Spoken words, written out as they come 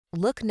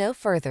Look no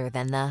further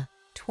than the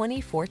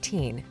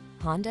 2014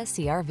 Honda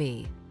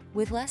CR-V.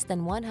 With less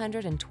than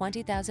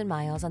 120,000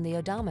 miles on the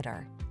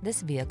odometer,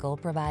 this vehicle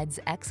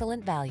provides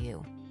excellent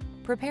value.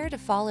 Prepare to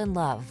fall in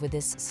love with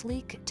this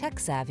sleek,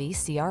 tech-savvy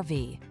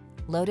CR-V.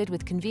 Loaded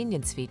with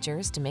convenience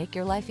features to make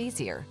your life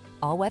easier,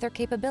 all-weather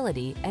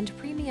capability, and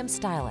premium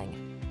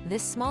styling,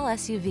 this small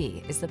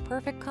SUV is the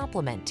perfect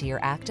complement to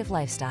your active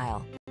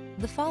lifestyle.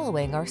 The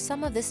following are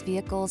some of this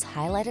vehicle's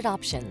highlighted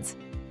options: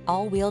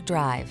 all-wheel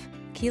drive,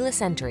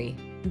 keyless entry,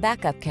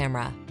 backup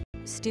camera,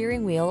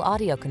 steering wheel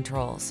audio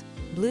controls,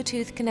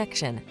 Bluetooth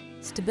connection,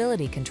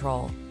 stability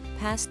control,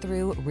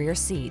 pass-through rear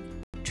seat,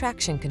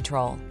 traction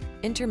control,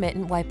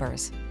 intermittent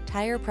wipers,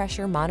 tire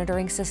pressure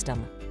monitoring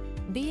system.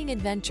 Being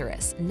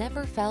adventurous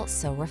never felt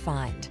so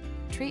refined.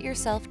 Treat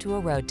yourself to a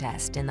road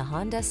test in the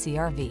Honda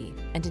CR-V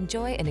and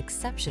enjoy an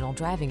exceptional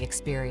driving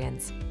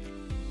experience.